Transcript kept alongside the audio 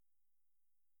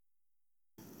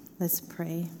Let's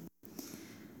pray.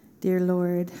 Dear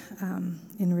Lord,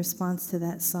 in response to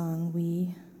that song,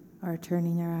 we are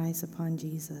turning our eyes upon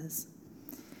Jesus.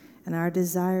 And our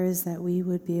desire is that we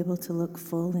would be able to look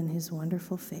full in his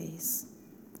wonderful face,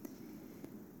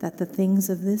 that the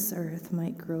things of this earth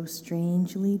might grow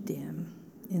strangely dim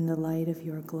in the light of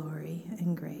your glory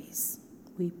and grace.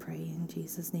 We pray in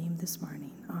Jesus' name this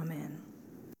morning. Amen.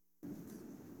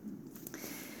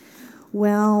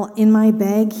 Well, in my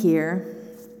bag here,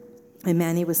 and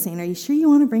Manny was saying, "Are you sure you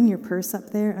want to bring your purse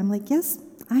up there?" I'm like, "Yes,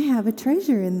 I have a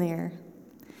treasure in there."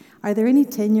 Are there any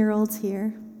 10-year-olds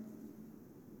here?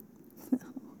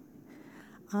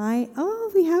 We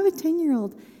have a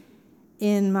 10-year-old.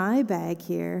 In my bag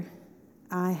here,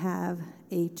 I have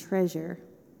a treasure.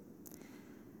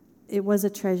 It was a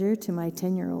treasure to my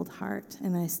 10-year-old heart,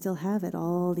 and I still have it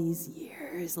all these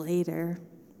years later.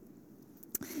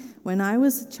 When I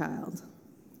was a child,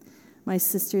 my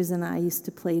sisters and I used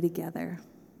to play together.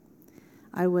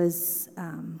 I was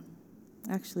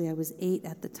 8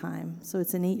 at the time, so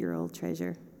it's an 8-year-old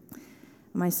treasure.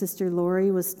 My sister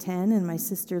Lori was 10, and my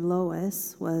sister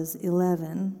Lois was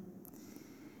 11.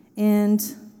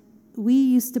 And we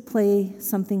used to play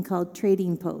something called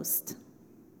trading post.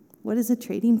 What is a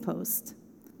trading post?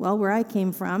 Well, where I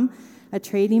came from, a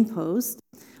trading post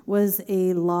was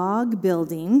a log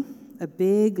building, a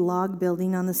big log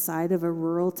building on the side of a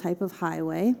rural type of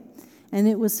highway. And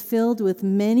it was filled with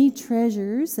many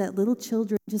treasures that little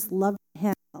children just loved to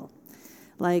handle,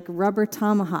 like rubber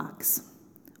tomahawks,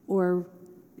 or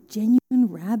genuine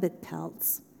rabbit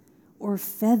pelts, or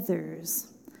feathers,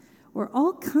 or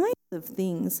all kinds of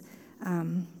things.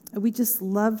 We just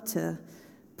loved to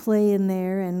play in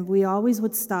there, and we always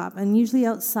would stop. And usually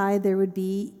outside there would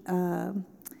be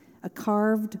a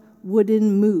carved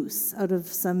wooden moose out of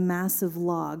some massive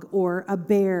log, or a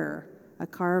bear, a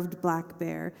carved black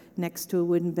bear next to a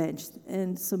wooden bench.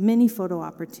 And so many photo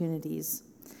opportunities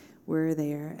were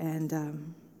there.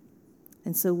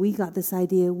 And so we got this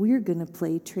idea, we're going to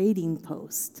play trading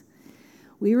post.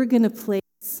 We were going to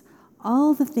place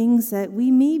all the things that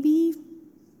we maybe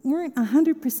weren't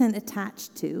 100%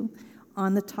 attached to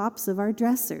on the tops of our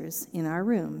dressers in our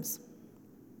rooms.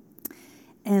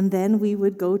 And then we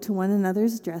would go to one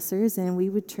another's dressers and we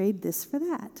would trade this for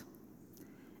that.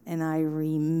 And I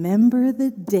remember the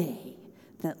day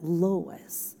that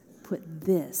Lois put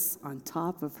this on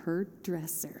top of her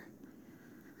dresser.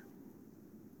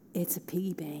 It's a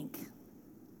piggy bank.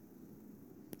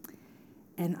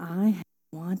 And I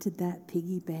wanted that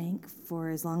piggy bank for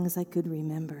as long as I could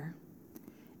remember.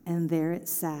 And there it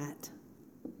sat.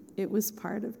 It was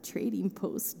part of Trading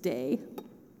Post Day.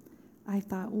 I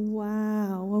thought,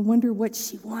 wow, I wonder what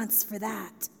she wants for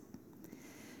that.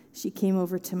 She came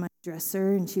over to my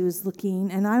dresser and she was looking,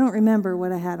 and I don't remember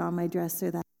what I had on my dresser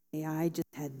that day. I just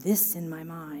had this in my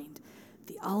mind,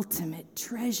 the ultimate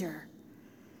treasure.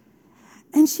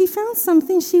 And she found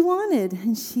something she wanted,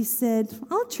 and she said,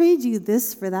 "I'll trade you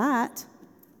this for that."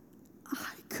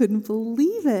 I couldn't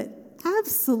believe it.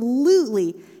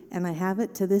 Absolutely. And I have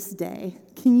it to this day.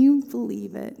 Can you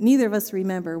believe it? Neither of us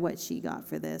remember what she got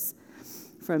for this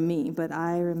from me, but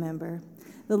I remember.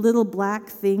 The little black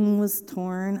thing was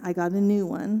torn. I got a new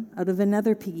one out of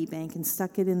another piggy bank and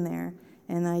stuck it in there,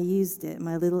 and I used it,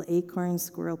 my little acorn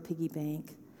squirrel piggy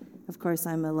bank. Of course,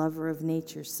 I'm a lover of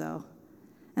nature, so.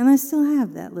 And I still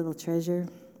have that little treasure.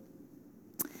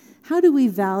 How do we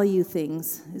value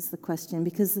things is the question,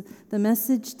 because the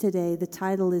message today, the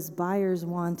title is Buyers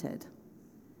Wanted.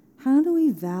 How do we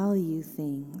value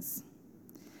things?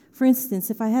 For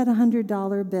instance, if I had a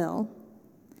 $100 bill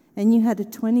and you had a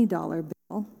 $20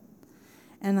 bill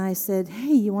and I said,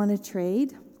 "Hey, you want to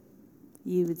trade?"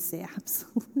 You would say,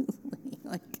 "Absolutely."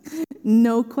 Like,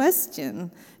 no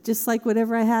question. Just like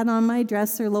whatever I had on my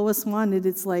dresser Lois wanted,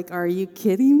 it's like, "Are you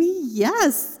kidding me?"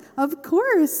 Yes, of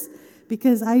course,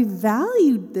 because I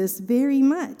valued this very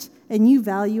much. And you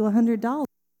value $100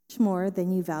 much more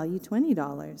than you value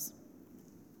 $20.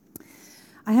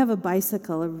 I have a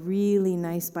bicycle, a really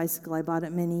nice bicycle. I bought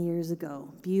it many years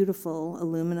ago. Beautiful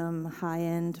aluminum,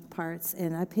 high-end parts,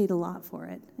 and I paid a lot for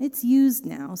it. It's used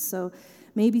now, so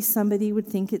maybe somebody would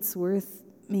think it's worth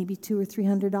maybe $200 or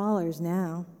 $300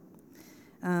 now.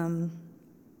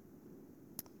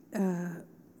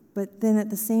 But then at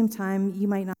the same time, you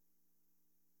might not,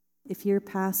 if you're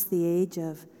past the age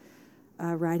of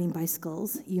riding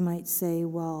bicycles, you might say,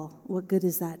 "Well, what good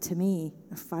is that to me?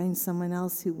 Find someone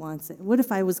else who wants it." What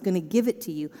if I was going to give it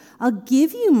to you? I'll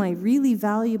give you my really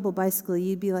valuable bicycle.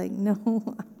 You'd be like,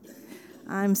 "No,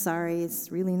 I'm sorry,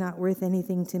 it's really not worth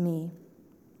anything to me."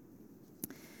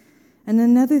 And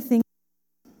another thing,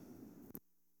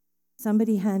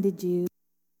 somebody handed you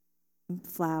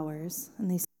flowers,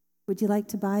 and they say, would you like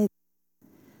to buy them?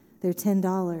 They're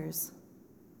 $10.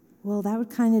 Well, that would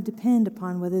kind of depend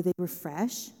upon whether they were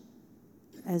fresh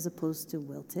as opposed to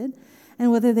wilted,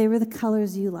 and whether they were the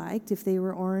colors you liked. If they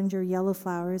were orange or yellow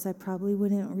flowers, I probably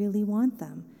wouldn't really want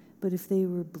them. But if they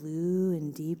were blue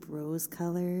and deep rose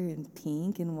color and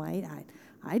pink and white,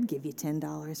 I'd give you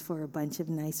 $10 for a bunch of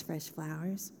nice fresh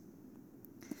flowers.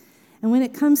 And when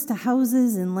it comes to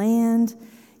houses and land,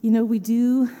 we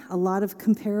do a lot of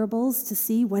comparables to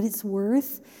see what it's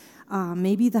worth.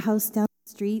 Maybe the house down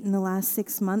the street in the last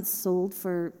 6 months sold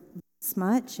for this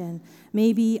much, and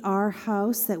maybe our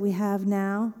house that we have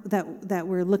now, that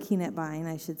we're looking at buying,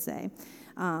 I should say,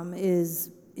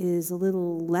 is a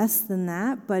little less than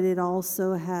that, but it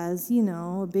also has,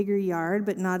 a bigger yard,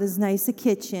 but not as nice a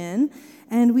kitchen.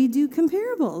 And we do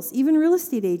comparables. Even real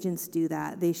estate agents do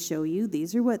that. They show you,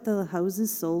 these are what the houses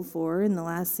sold for in the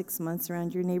last 6 months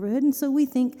around your neighborhood. And so we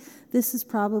think this is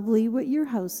probably what your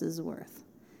house is worth.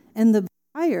 And the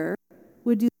buyer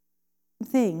would do the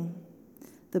same thing.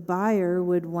 The buyer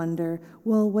would wonder,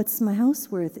 well, what's my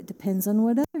house worth? It depends on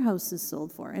what other houses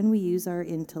sold for. And we use our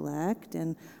intellect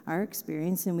and our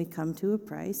experience, and we come to a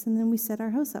price, and then we set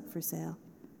our house up for sale.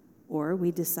 Or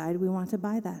we decide we want to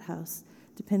buy that house,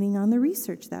 depending on the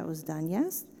research that was done.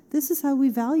 Yes, this is how we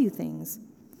value things.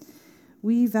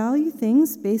 We value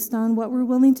things based on what we're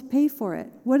willing to pay for it,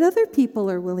 what other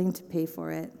people are willing to pay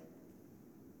for it.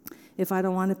 If I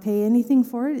don't want to pay anything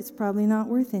for it, it's probably not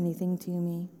worth anything to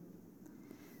me.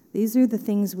 These are the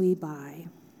things we buy.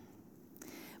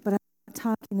 But I'm not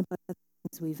talking about the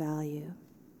things we value.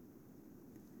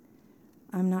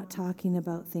 I'm not talking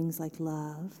about things like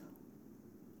love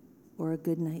or a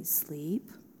good night's sleep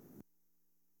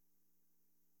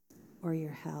or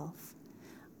your health.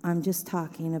 I'm just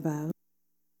talking about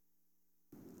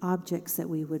objects that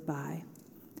we would buy.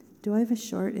 Do I have a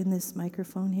short in this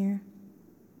microphone here?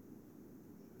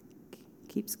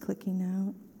 Keeps clicking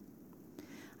out.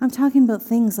 I'm talking about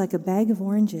things like a bag of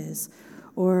oranges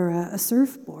or a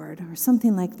surfboard or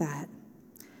something like that.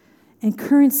 And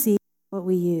currency is what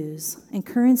we use. And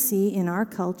currency in our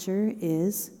culture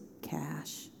is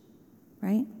cash,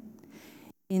 right?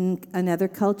 In another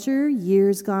culture,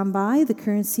 years gone by, the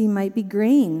currency might be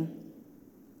grain.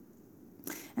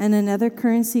 And another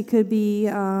currency could be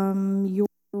your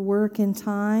work and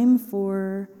time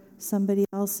for somebody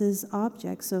else's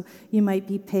object. So you might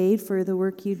be paid for the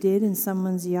work you did in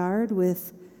someone's yard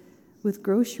with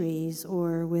groceries,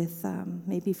 or with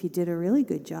maybe if you did a really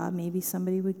good job, maybe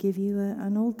somebody would give you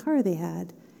an old car they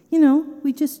had.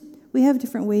 We have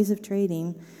different ways of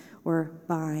trading or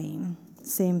buying.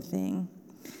 Same thing.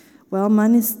 Well,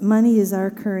 money is our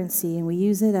currency, and we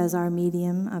use it as our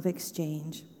medium of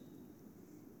exchange.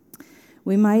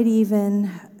 We might even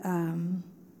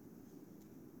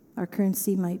our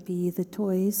currency might be the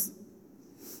toys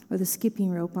or the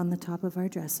skipping rope on the top of our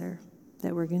dresser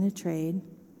that we're going to trade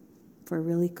for a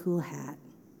really cool hat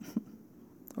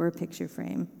or a picture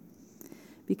frame.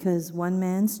 Because one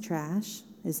man's trash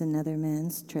is another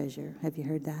man's treasure. Have you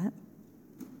heard that?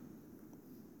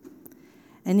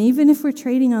 And even if we're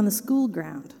trading on the school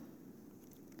ground,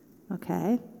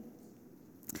 okay?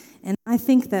 And I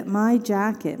think that my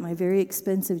jacket, my very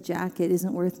expensive jacket,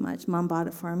 isn't worth much. Mom bought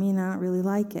it for me, and I don't really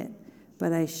like it.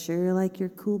 But I sure like your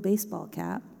cool baseball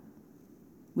cap,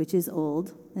 which is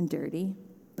old and dirty,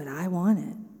 but I want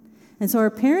it. And so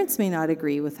our parents may not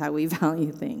agree with how we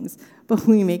value things, but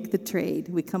we make the trade.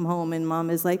 We come home, and Mom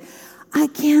is like, I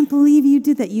can't believe you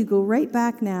did that. You go right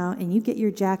back now, and you get your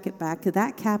jacket back, because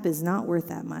that cap is not worth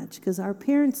that much, because our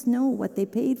parents know what they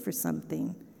paid for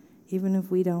something, even if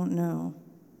we don't know.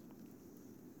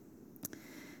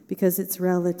 Because it's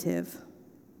relative.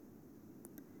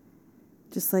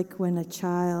 Just like when a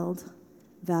child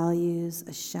values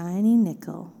a shiny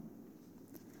nickel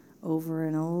over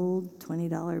an old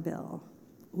 $20 bill.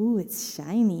 Ooh, it's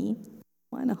shiny.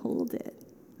 I want to hold it.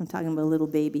 I'm talking about a little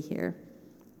baby here.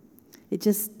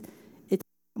 It's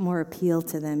more appeal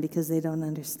to them because they don't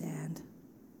understand.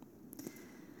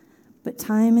 But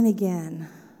time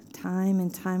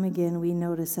and time again, we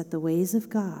notice that the ways of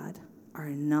God are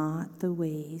not the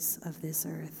ways of this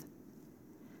earth.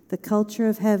 The culture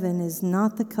of heaven is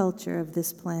not the culture of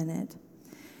this planet.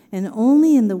 And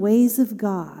only in the ways of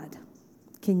God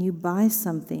can you buy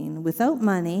something without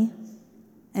money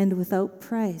and without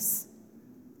price.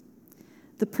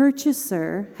 The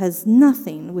purchaser has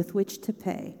nothing with which to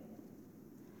pay.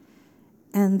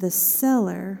 And the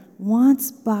seller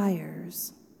wants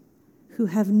buyers who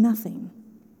have nothing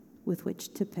with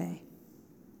which to pay.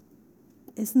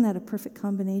 Isn't that a perfect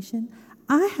combination?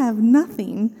 I have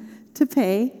nothing to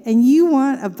pay, and you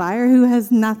want a buyer who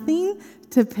has nothing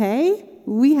to pay,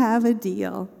 we have a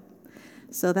deal.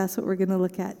 So that's what we're going to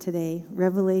look at today.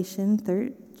 Revelation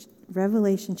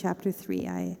chapter 3.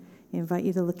 I invite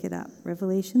you to look it up.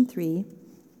 Revelation 3,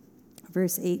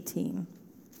 verse 18.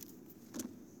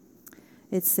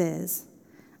 It says,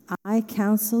 I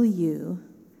counsel you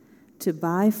to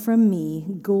buy from me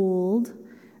gold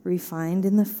refined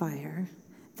in the fire,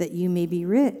 that you may be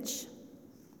rich,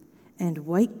 and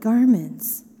white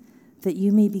garments, that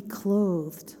you may be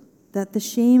clothed, that the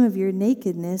shame of your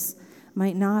nakedness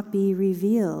might not be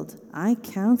revealed. I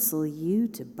counsel you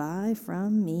to buy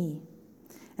from me.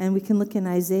 And we can look in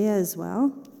Isaiah as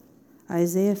well.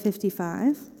 Isaiah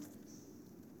 55,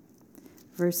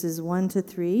 verses 1 to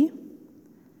 3.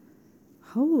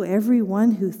 Oh,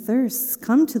 everyone who thirsts,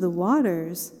 come to the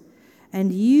waters.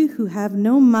 And you who have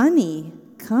no money,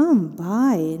 come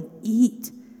buy and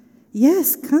eat.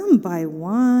 Yes, come buy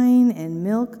wine and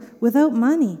milk without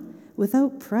money,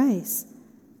 without price.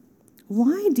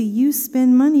 Why do you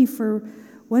spend money for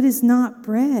what is not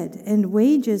bread, and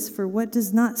wages for what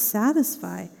does not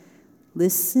satisfy?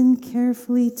 Listen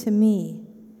carefully to me,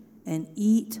 and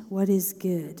eat what is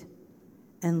good,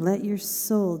 and let your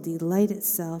soul delight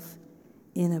itself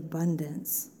in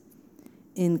abundance.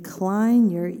 Incline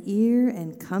your ear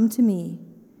and come to me.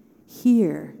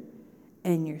 Hear,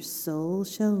 and your soul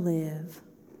shall live.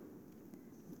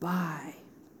 Buy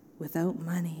without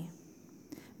money.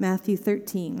 Matthew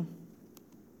 13,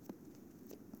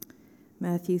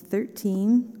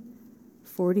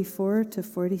 44 to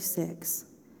 46.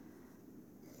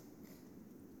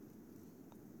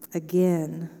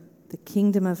 Again, the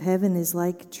kingdom of heaven is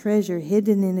like treasure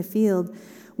hidden in a field,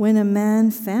 which a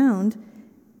man found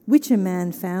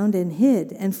and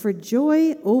hid. And for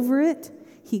joy over it,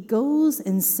 he goes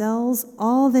and sells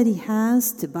all that he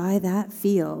has to buy that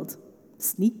field.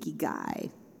 Sneaky guy.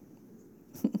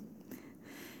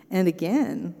 And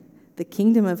again, the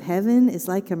kingdom of heaven is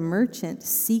like a merchant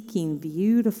seeking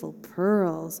beautiful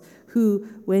pearls, who,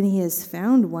 when he has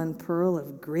found one pearl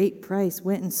of great price,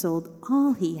 went and sold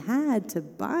all he had to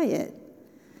buy it.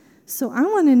 So I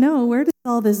want to know, where does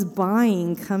all this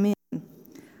buying come in?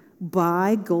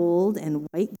 Buy gold and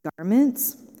white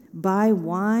garments, buy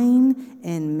wine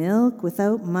and milk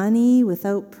without money,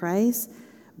 without price,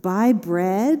 buy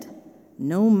bread,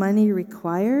 no money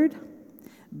required,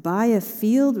 buy a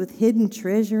field with hidden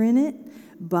treasure in it,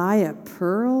 buy a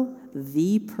pearl,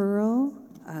 the pearl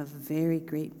of very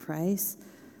great price,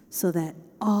 so that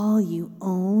all you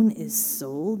own is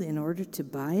sold in order to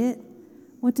buy it.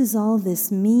 What does all this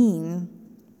mean?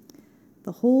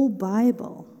 The whole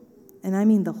Bible, and I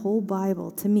mean the whole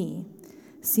Bible, to me,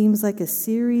 seems like a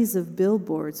series of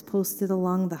billboards posted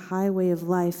along the highway of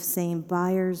life saying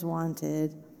buyers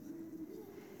wanted.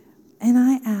 And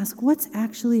I ask, what's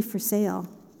actually for sale?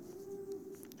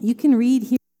 You can read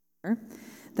here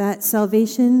that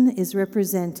salvation is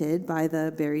represented by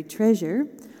the buried treasure,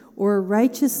 or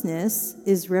righteousness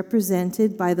is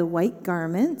represented by the white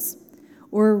garments,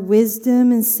 or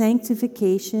wisdom and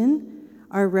sanctification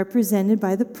are represented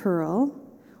by the pearl,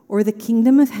 or the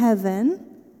kingdom of heaven,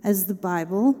 as the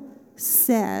Bible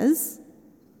says.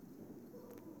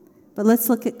 But let's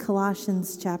look at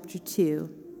Colossians chapter 2,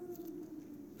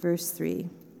 verse 3.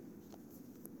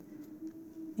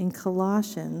 In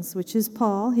Colossians, which is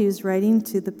Paul, he was writing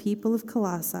to the people of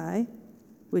Colossae,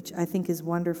 which I think is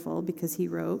wonderful because he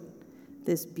wrote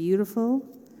this beautiful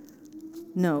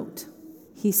note.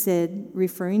 He said,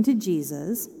 referring to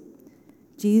Jesus,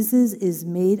 Jesus is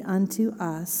made unto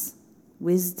us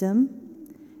wisdom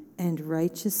and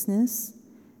righteousness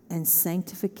and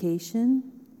sanctification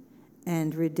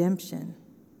and redemption.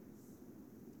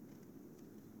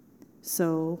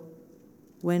 So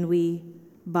when we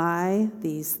buy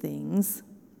these things,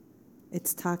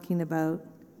 it's talking about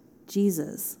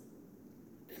Jesus.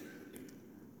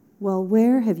 Well,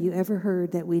 where have you ever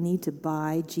heard that we need to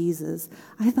buy Jesus?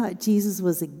 I thought Jesus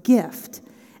was a gift.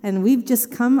 And we've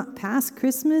just come past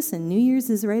Christmas, and New Year's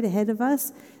is right ahead of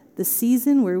us, the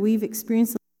season where we've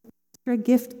experienced extra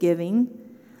gift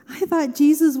giving. I thought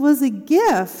Jesus was a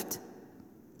gift.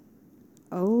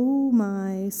 Oh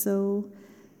my, so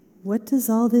what does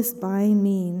all this buying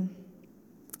mean?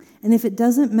 And if it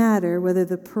doesn't matter whether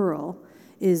the pearl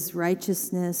is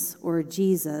righteousness or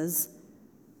Jesus,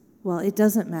 well, it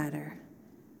doesn't matter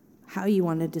how you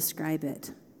want to describe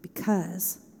it,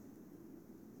 because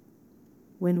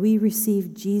when we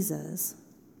receive Jesus,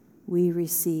 we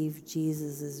receive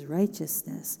Jesus'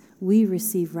 righteousness. We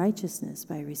receive righteousness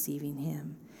by receiving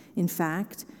him. In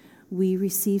fact, we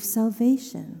receive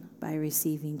salvation by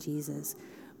receiving Jesus.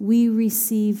 We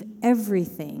receive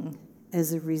everything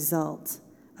as a result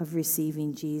of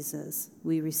receiving Jesus.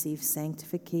 We receive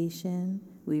sanctification.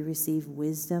 We receive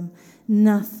wisdom.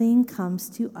 Nothing comes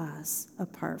to us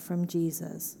apart from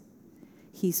Jesus.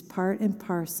 He's part and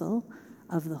parcel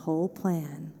of the whole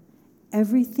plan.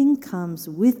 Everything comes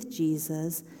with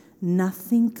Jesus.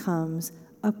 Nothing comes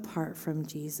apart from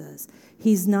Jesus.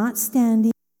 He's not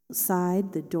standing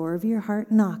outside the door of your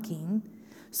heart knocking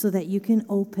so that you can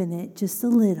open it just a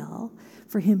little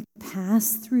for him to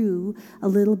pass through a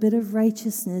little bit of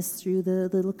righteousness through the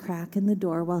little crack in the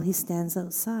door while he stands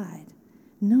outside.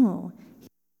 No,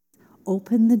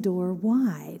 open the door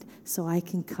wide so I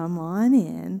can come on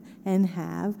in and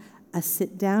have a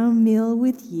sit-down meal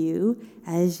with you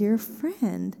as your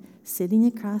friend, sitting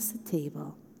across the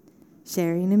table,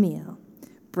 sharing a meal,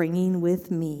 bringing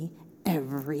with me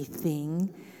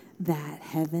everything that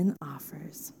heaven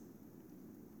offers.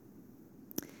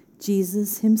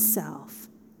 Jesus himself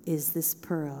is this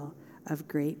pearl of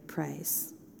great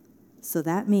price. So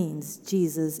that means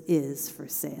Jesus is for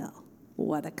sale.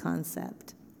 What a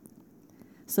concept.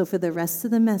 So for the rest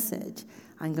of the message,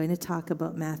 I'm going to talk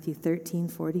about Matthew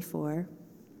 13:44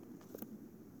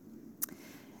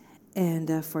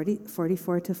 and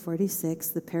 44 to 46,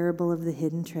 the parable of the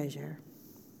hidden treasure.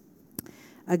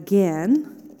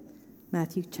 Again,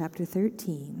 Matthew chapter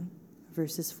 13,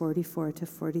 verses 44 to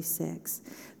 46.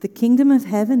 The kingdom of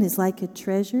heaven is like a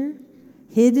treasure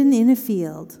hidden in a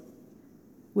field,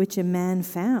 which a man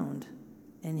found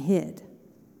and hid.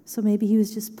 So maybe he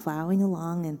was just plowing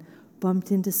along and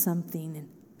bumped into something and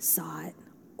saw it.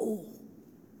 Oh,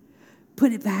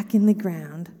 put it back in the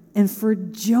ground. And for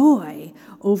joy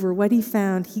over what he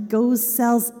found, he goes,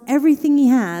 sells everything he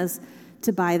has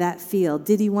to buy that field.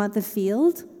 Did he want the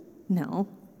field? No.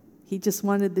 He just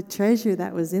wanted the treasure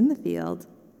that was in the field.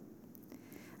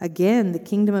 Again, the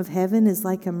kingdom of heaven is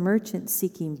like a merchant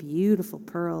seeking beautiful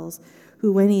pearls,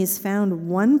 who, when he has found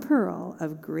one pearl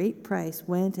of great price,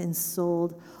 went and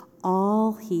sold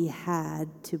all he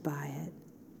had to buy it.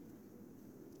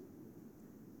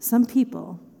 Some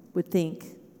people would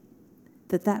think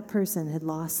that that person had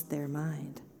lost their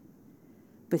mind.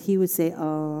 But he would say,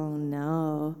 oh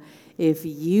no, if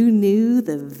you knew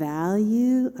the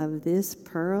value of this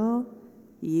pearl,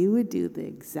 you would do the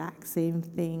exact same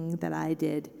thing that I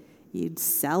did. You'd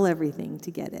sell everything to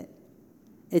get it.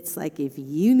 It's like if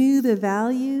you knew the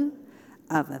value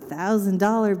of a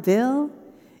 $1,000 bill,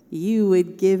 you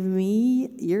would give me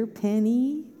your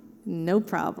penny, no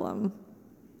problem,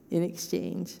 in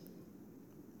exchange.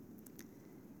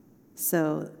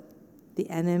 So the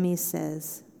enemy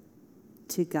says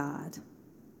to God,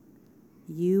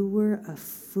 you were a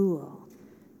fool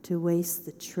to waste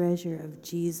the treasure of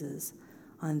Jesus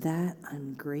on that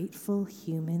ungrateful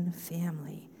human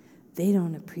family. They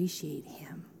don't appreciate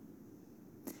him.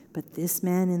 But this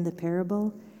man in the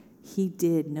parable, he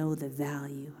did know the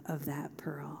value of that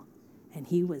pearl, and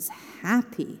he was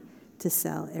happy to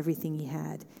sell everything he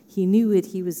had. He knew what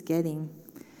he was getting.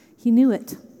 He knew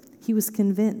it. He was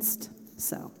convinced.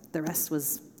 So the rest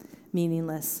was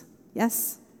meaningless.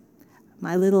 Yes,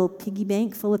 my little piggy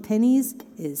bank full of pennies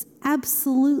is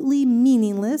absolutely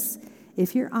meaningless.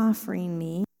 If you're offering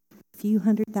me a few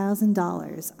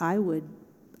 $100,000,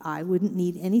 I wouldn't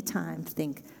need any time to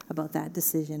think about that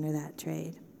decision or that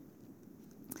trade.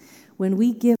 When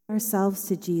we give ourselves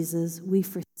to Jesus, we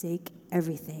forsake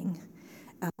everything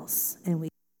else, and we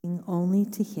cling only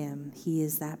to him. He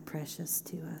is that precious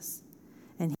to us.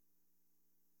 And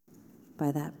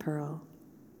by that pearl,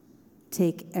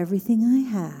 take everything I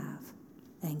have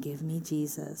and give me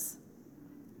Jesus.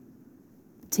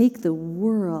 Take the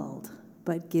world,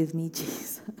 but give me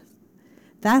Jesus.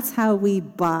 That's how we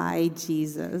buy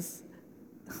Jesus.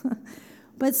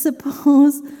 But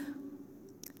suppose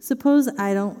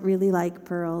I don't really like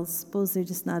pearls. Suppose they're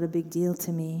just not a big deal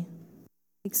to me.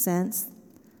 Makes sense.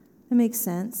 It makes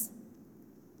sense.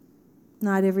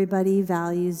 Not everybody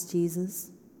values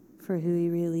Jesus for who he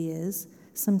really is.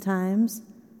 Sometimes,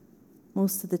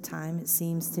 most of the time, it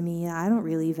seems to me, I don't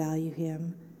really value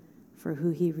him for who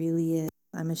he really is,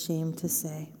 I'm ashamed to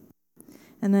say.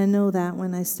 And I know that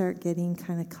when I start getting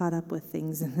kind of caught up with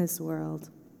things in this world.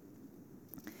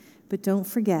 But don't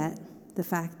forget the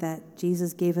fact that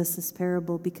Jesus gave us this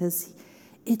parable because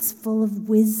it's full of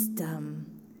wisdom.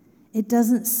 It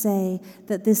doesn't say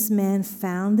that this man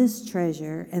found this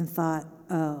treasure and thought,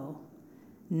 oh,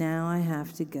 now I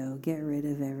have to go get rid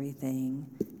of everything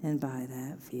and buy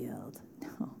that field.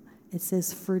 No, it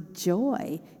says for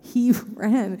joy, he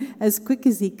ran as quick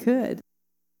as he could.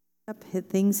 Up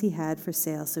things he had for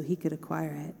sale so he could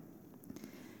acquire it.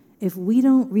 If we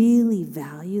don't really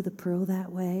value the pearl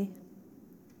that way,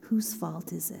 whose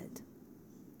fault is it?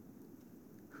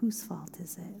 Whose fault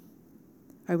is it?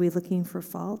 Are we looking for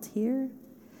fault here?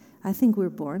 I think we're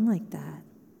born like that.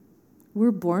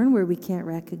 We're born where we can't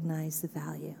recognize the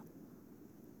value.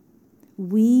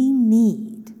 We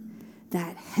need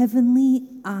that heavenly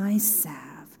eye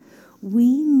salve.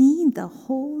 We need the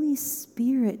Holy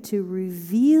Spirit to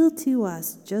reveal to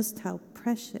us just how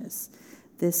precious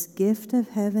this gift of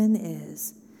heaven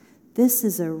is. This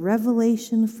is a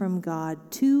revelation from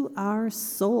God to our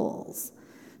souls.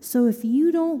 So if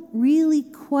you don't really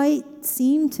quite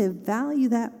seem to value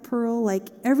that pearl like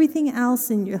everything else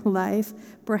in your life,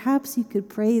 perhaps you could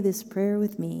pray this prayer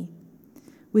with me.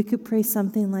 We could pray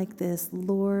something like this: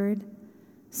 Lord,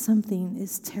 something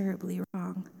is terribly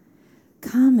wrong.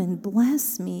 Come and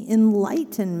bless me,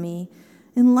 enlighten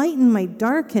my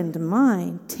darkened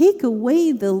mind. Take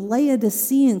away the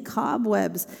Laodicean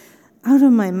cobwebs out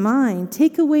of my mind.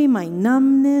 Take away my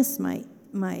numbness, my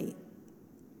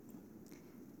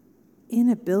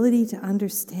inability to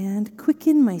understand.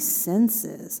 Quicken my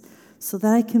senses so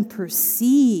that I can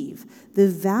perceive the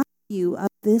value of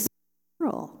this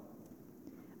pearl.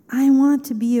 I want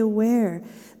to be aware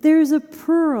there's a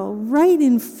pearl right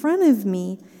in front of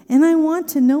me, and I want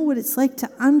to know what it's like to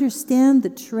understand the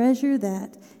treasure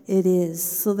that it is,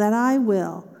 so that I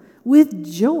will, with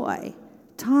joy,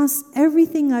 toss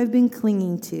everything I've been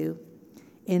clinging to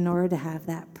in order to have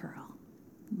that pearl.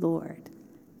 Lord,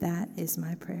 that is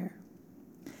my prayer.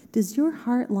 Does your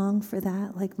heart long for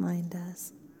that like mine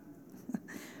does?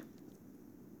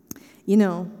 You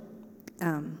know,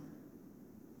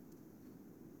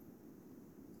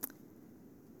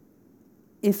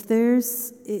 if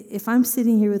I'm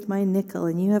sitting here with my nickel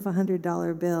and you have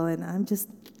 $100 bill and I'm just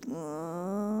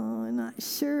not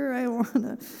sure I want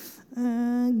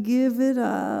to give it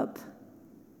up,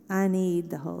 I need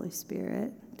the Holy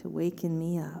Spirit to waken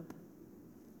me up.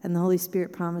 And the Holy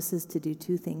Spirit promises to do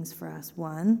two things for us.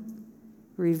 One,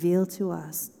 reveal to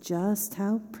us just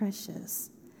how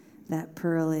precious that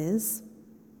pearl is.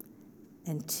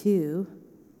 And two,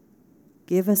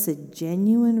 give us a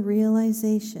genuine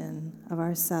realization of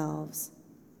ourselves,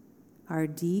 our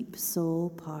deep soul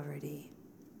poverty,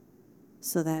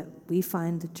 so that we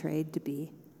find the trade to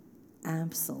be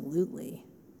absolutely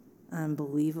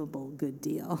unbelievable good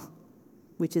deal,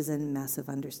 which is a massive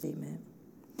understatement.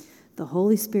 The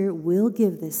Holy Spirit will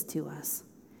give this to us.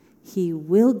 He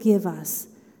will give us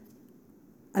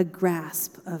a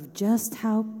grasp of just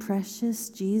how precious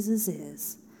Jesus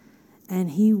is,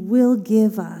 and He will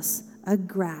give us a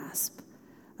grasp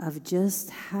of just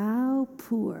how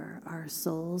poor our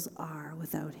souls are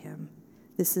without Him.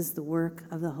 This is the work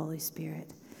of the Holy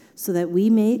Spirit, so that we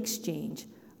may exchange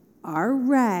our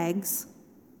rags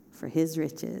for His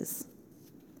riches.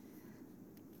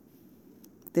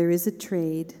 There is a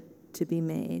trade to be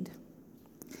made.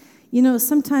 You know,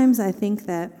 sometimes I think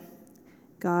that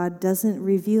God doesn't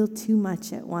reveal too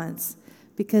much at once,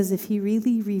 because if He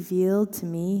really revealed to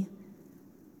me,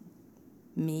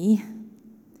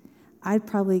 I'd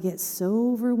probably get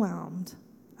so overwhelmed,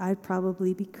 I'd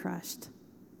probably be crushed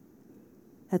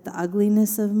at the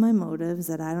ugliness of my motives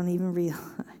that I don't even realize,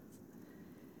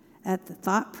 at the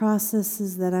thought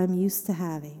processes that I'm used to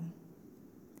having.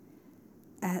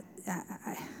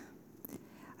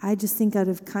 I just think out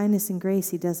of kindness and grace,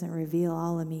 He doesn't reveal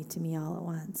all of me to me all at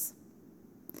once.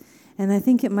 And I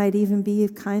think it might even be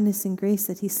of kindness and grace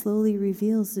that He slowly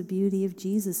reveals the beauty of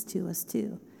Jesus to us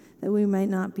too, that we might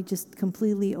not be just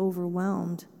completely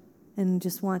overwhelmed and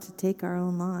just want to take our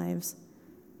own lives.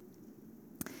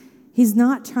 He's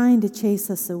not trying to chase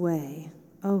us away.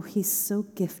 Oh, He's so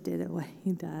gifted at what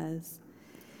He does.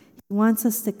 He wants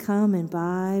us to come and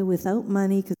buy without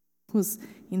money because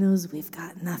He knows we've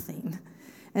got nothing.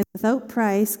 And without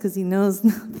price, because He knows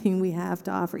nothing we have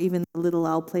to offer, even the little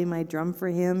I'll play my drum for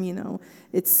Him, you know,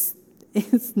 it's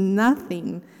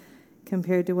nothing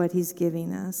compared to what He's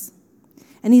giving us.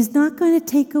 And He's not going to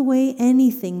take away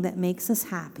anything that makes us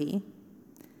happy.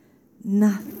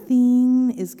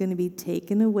 Nothing is going to be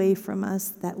taken away from us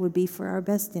that would be for our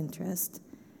best interest.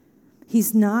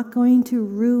 He's not going to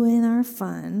ruin our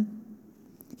fun.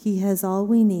 He has all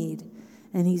we need,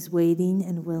 and He's waiting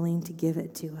and willing to give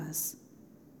it to us.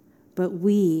 But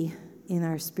we, in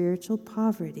our spiritual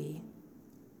poverty,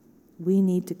 we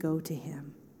need to go to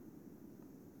Him.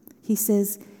 He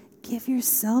says, give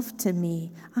yourself to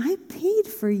me. I paid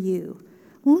for you.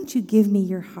 Won't you give me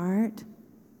your heart?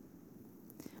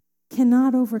 We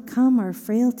cannot overcome our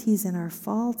frailties and our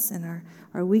faults and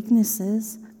our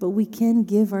weaknesses, but we can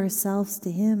give ourselves to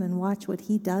Him and watch what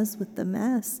He does with the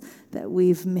mess that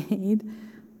we've made.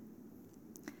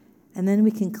 And then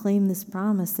we can claim this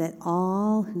promise that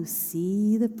all who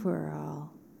see the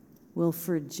pearl will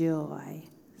for joy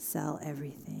sell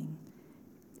everything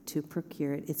to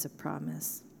procure it. It's a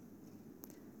promise.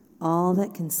 All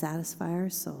that can satisfy our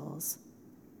souls,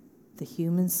 the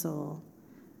human soul,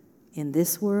 in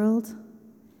this world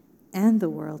and the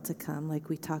world to come, like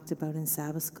we talked about in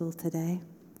Sabbath school today,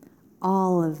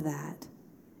 all of that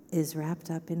is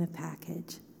wrapped up in a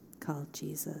package called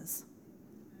Jesus.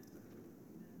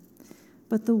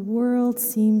 But the world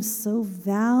seems so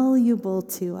valuable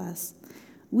to us.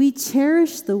 We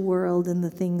cherish the world and the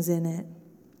things in it.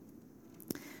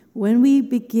 When we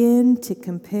begin to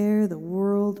compare the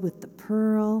world with the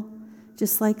pearl,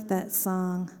 just like that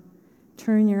song,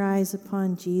 turn your eyes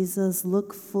upon Jesus,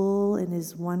 look full in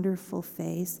his wonderful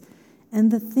face,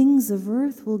 and the things of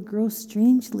earth will grow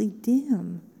strangely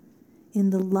dim in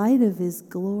the light of his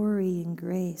glory and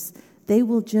grace. They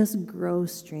will just grow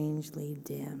strangely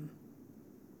dim.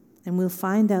 And we'll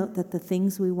find out that the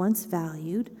things we once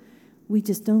valued, we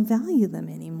just don't value them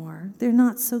anymore. They're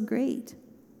not so great.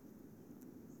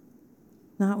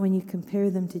 Not when you compare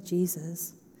them to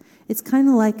Jesus. It's kind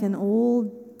of like an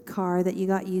old car that you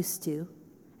got used to,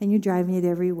 and you're driving it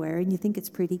everywhere, and you think it's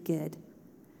pretty good.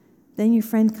 Then your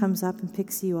friend comes up and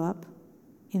picks you up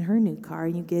in her new car,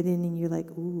 and you get in, and you're like,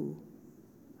 ooh,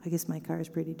 I guess my car is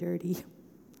pretty dirty.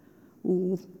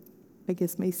 Ooh, I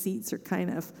guess my seats are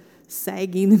kind of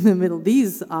sagging in the middle.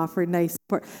 These offer nice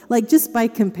support. Like, just by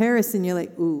comparison, you're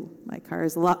like, ooh, my car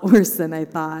is a lot worse than I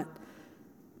thought.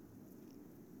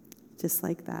 Just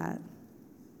like that.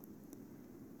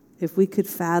 If we could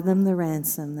fathom the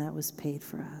ransom that was paid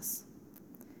for us,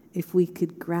 if we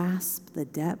could grasp the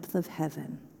depth of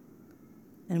heaven,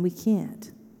 and we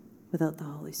can't without the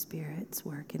Holy Spirit's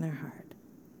work in our heart.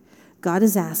 God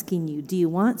is asking you, do you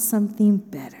want something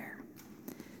better?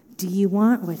 Do you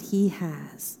want what he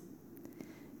has?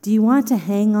 Do you want to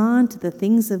hang on to the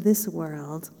things of this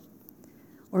world?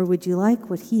 Or would you like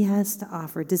what he has to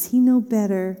offer? Does he know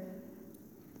better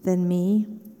than me?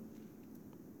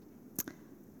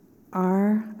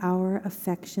 Are our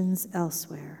affections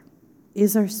elsewhere?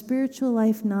 Is our spiritual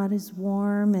life not as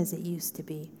warm as it used to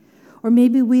be? Or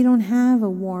maybe we don't have a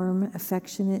warm,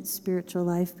 affectionate spiritual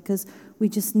life because we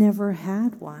just never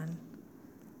had one.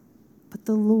 But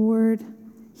the Lord,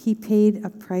 he paid a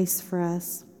price for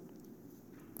us.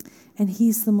 And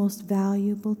he's the most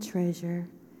valuable treasure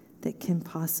that can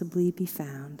possibly be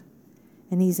found.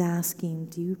 And he's asking,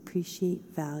 do you appreciate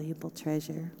valuable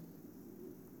treasure?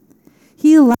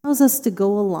 He allows us to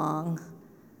go along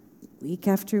week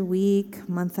after week,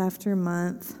 month after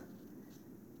month,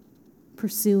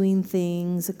 pursuing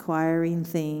things, acquiring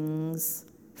things,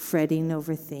 fretting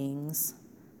over things.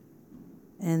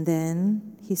 And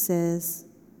then he says,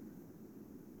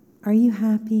 are you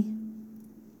happy?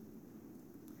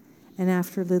 And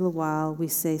after a little while, we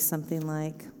say something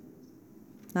like,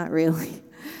 not really,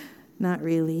 not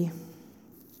really.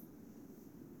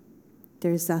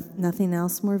 There's nothing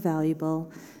else more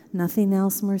valuable, nothing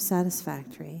else more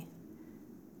satisfactory.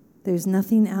 There's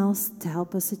nothing else to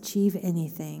help us achieve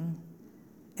anything.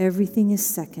 Everything is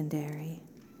secondary.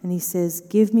 And he says,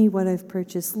 give me what I've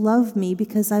purchased. Love me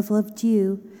because I've loved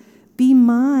you. Be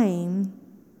mine,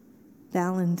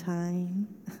 Valentine.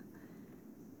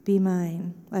 Be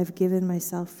mine. I've given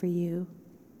myself for you.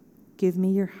 Give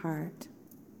me your heart.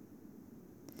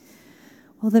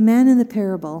 Well, the man in the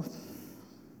parable,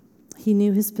 he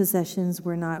knew his possessions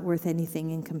were not worth anything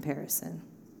in comparison.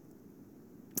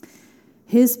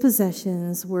 His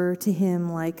possessions were to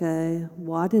him like a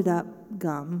wadded up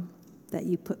gum that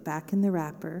you put back in the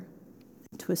wrapper,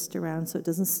 twist around so it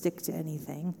doesn't stick to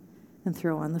anything, and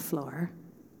throw on the floor.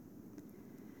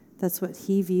 That's what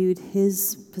he viewed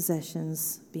his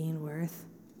possessions being worth.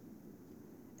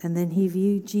 And then he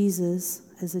viewed Jesus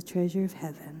as a treasure of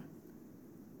heaven.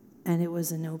 And it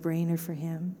was a no-brainer for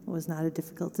him. It was not a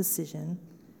difficult decision.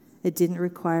 It didn't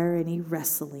require any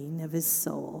wrestling of his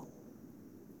soul.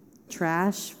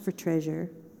 Trash for treasure,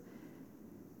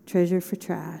 treasure for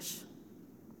trash.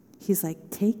 He's like,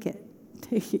 take it.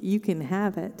 Take it. You can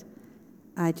have it.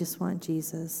 I just want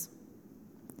Jesus.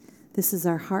 This is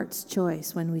our heart's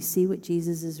choice when we see what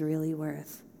Jesus is really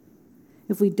worth.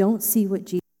 If we don't see what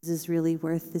Jesus is really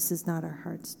worth, this is not our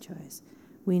heart's choice.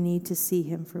 We need to see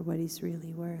him for what he's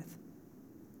really worth.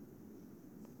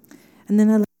 And then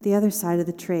I look at the other side of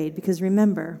the trade, because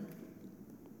remember,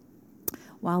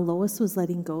 while Lois was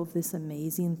letting go of this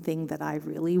amazing thing that I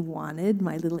really wanted,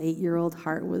 my little 8-year-old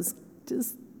heart was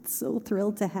just so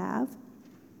thrilled to have,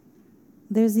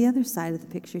 there's the other side of the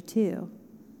picture too.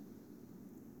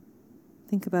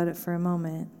 Think about it for a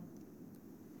moment.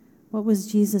 What was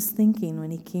Jesus thinking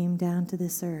when he came down to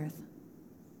this earth?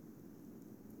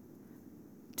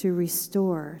 To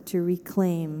restore, to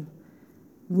reclaim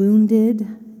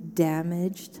wounded,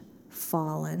 damaged,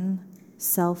 fallen,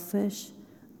 selfish,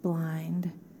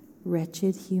 blind,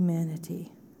 wretched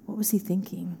humanity. What was he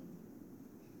thinking?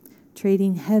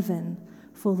 Trading heaven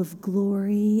full of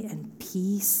glory and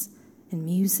peace and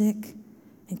music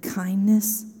and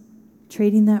kindness,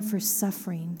 trading that for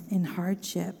suffering and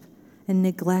hardship and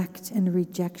neglect and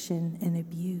rejection and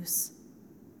abuse.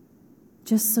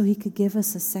 Just so he could give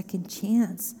us a second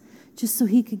chance, just so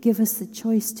he could give us the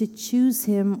choice to choose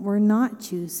him or not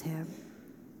choose him,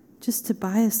 just to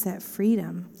buy us that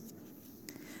freedom.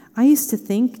 I used to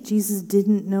think Jesus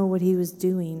didn't know what he was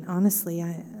doing. Honestly,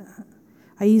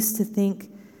 I used to think,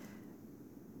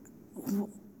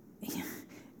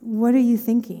 what are you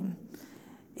thinking?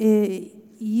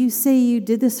 You say you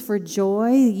did this for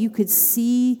joy. You could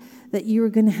see that you were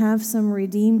going to have some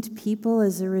redeemed people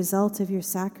as a result of your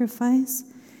sacrifice.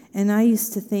 And I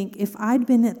used to think, if I'd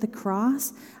been at the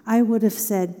cross, I would have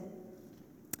said,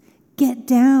 get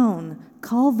down,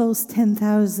 call those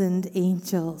 10,000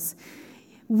 angels.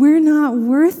 We're not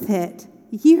worth it.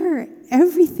 You're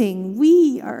everything.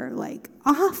 We are like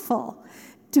awful.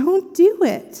 Don't do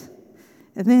it.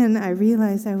 And then I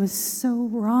realized I was so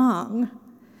wrong,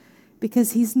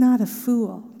 because he's not a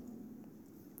fool.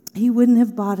 He wouldn't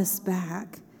have bought us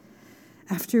back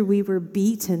after we were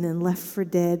beaten and left for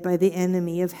dead by the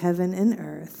enemy of heaven and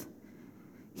earth.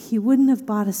 He wouldn't have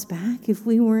bought us back if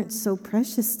we weren't so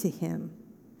precious to him.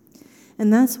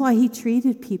 And that's why he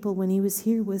treated people when he was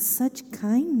here with such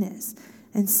kindness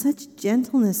and such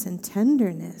gentleness and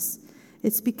tenderness.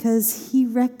 It's because he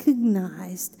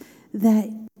recognized that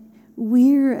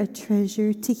we're a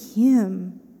treasure to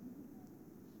him.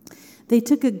 They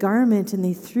took a garment and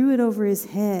they threw it over his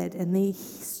head and they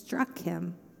struck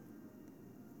him.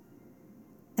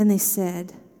 And they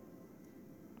said,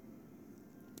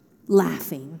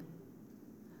 laughing,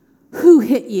 "Who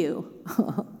hit you?"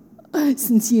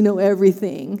 Since you know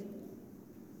everything.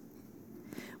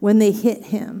 When they hit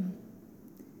him,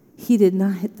 he did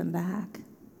not hit them back.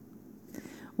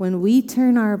 When we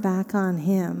turn our back on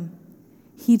him,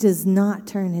 he does not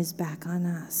turn his back on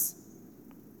us.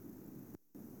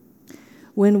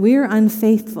 When we're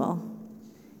unfaithful,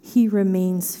 he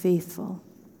remains faithful.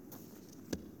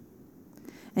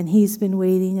 And he's been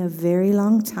waiting a very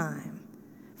long time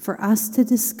for us to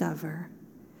discover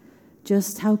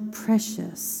just how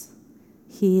precious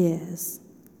he is.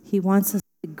 He wants us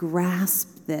to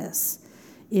grasp this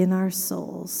in our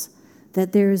souls,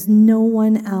 that there is no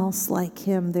one else like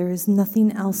him. There is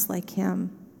nothing else like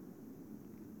him.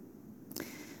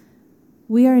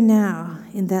 We are now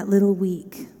in that little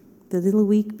week, the little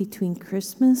week between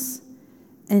Christmas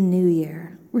and New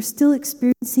Year. We're still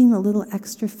experiencing a little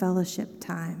extra fellowship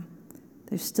time.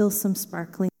 There's still some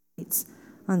sparkling lights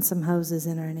on some houses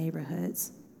in our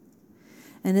neighborhoods.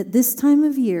 And at this time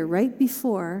of year, right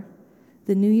before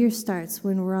the New Year starts,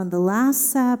 when we're on the last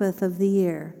Sabbath of the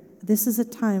year, this is a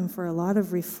time for a lot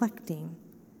of reflecting.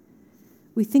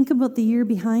 We think about the year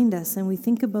behind us, and we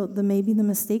think about maybe the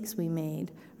mistakes we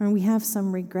made, or we have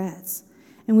some regrets.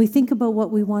 And we think about what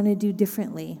we want to do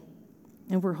differently.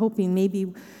 And we're hoping maybe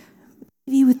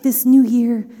with this new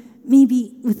year,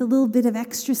 maybe with a little bit of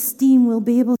extra steam, we'll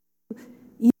be able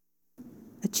to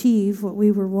achieve what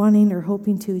we were wanting or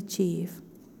hoping to achieve.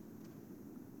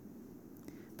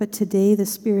 But today, the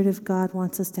Spirit of God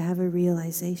wants us to have a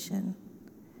realization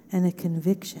and a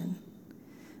conviction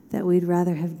that we'd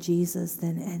rather have Jesus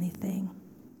than anything.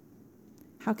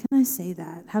 How can I say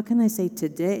that? How can I say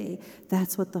today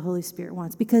that's what the Holy Spirit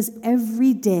wants? Because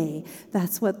every day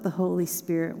that's what the Holy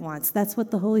Spirit wants. That's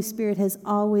what the Holy Spirit has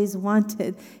always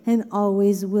wanted and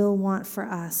always will want for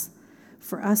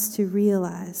us to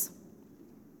realize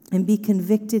and be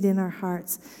convicted in our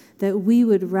hearts that we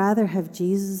would rather have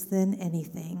Jesus than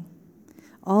anything.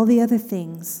 All the other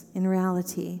things, in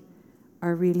reality,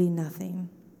 are really nothing.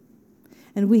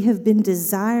 And we have been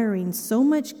desiring so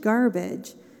much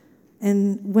garbage,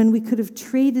 and when we could have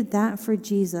traded that for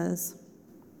Jesus,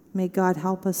 may God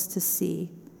help us to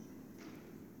see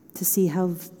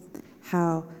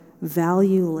how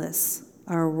valueless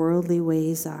our worldly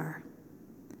ways are,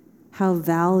 how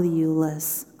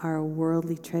valueless our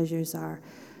worldly treasures are.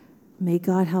 May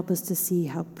God help us to see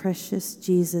how precious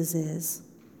Jesus is,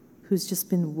 who's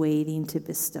just been waiting to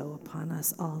bestow upon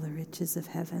us all the riches of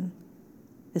heaven,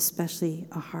 especially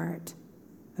a heart,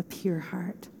 a pure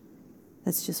heart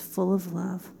that's just full of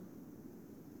love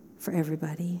for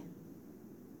everybody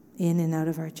in and out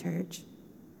of our church.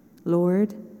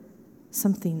 Lord,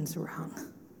 something's wrong.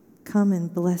 Come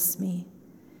and bless me.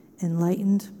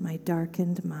 Enlighten my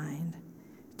darkened mind.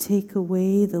 Take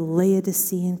away the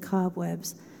Laodicean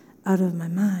cobwebs out of my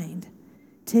mind.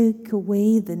 Take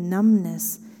away the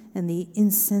numbness and the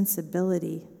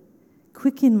insensibility.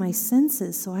 Quicken my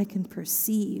senses so I can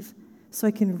perceive, so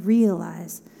I can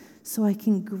realize, so I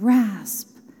can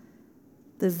grasp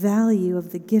the value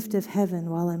of the gift of heaven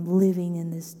while I'm living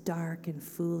in this dark and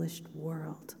foolish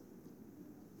world.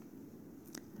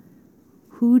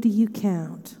 Who do you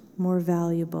count more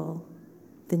valuable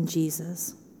than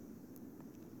Jesus?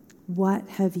 What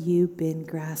have you been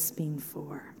grasping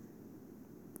for?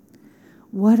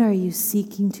 What are you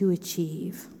seeking to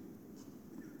achieve?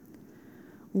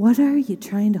 What are you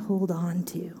trying to hold on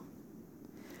to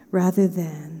rather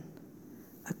than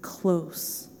a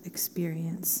close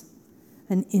experience,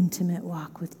 an intimate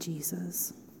walk with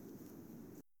Jesus?